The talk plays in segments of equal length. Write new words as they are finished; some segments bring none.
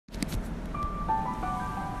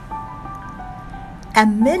A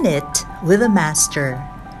Minute with the Master,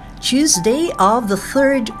 Tuesday of the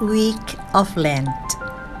third week of Lent.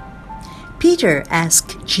 Peter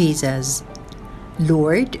asked Jesus,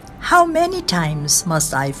 "Lord, how many times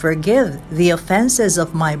must I forgive the offenses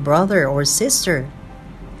of my brother or sister?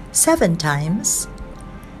 7 times?"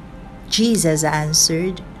 Jesus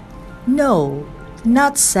answered, "No,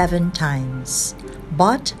 not 7 times,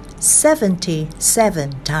 but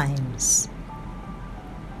 77 times."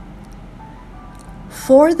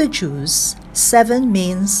 For the Jews, 7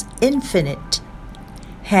 means infinite.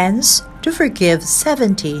 Hence, to forgive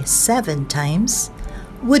 77 times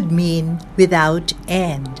would mean without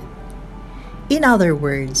end. In other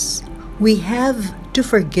words, we have to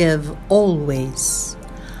forgive always.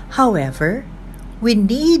 However, we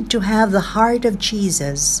need to have the heart of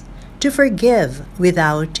Jesus to forgive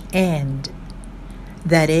without end.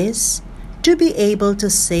 That is, to be able to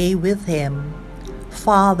say with Him,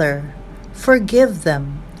 "Father, forgive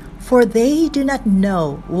them, for they do not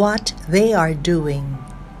know what they are doing."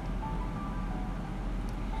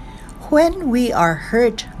 When we are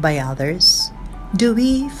hurt by others, do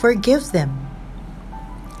we forgive them?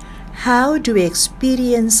 How do we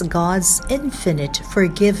experience God's infinite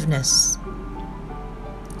forgiveness?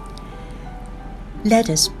 Let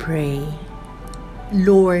us pray.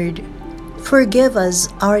 Lord, forgive us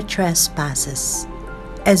our trespasses,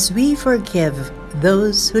 as we forgive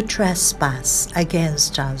those who trespass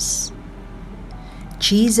against us.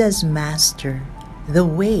 Jesus, Master, the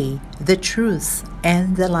way, the truth,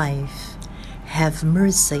 and the life, have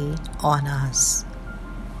mercy on us.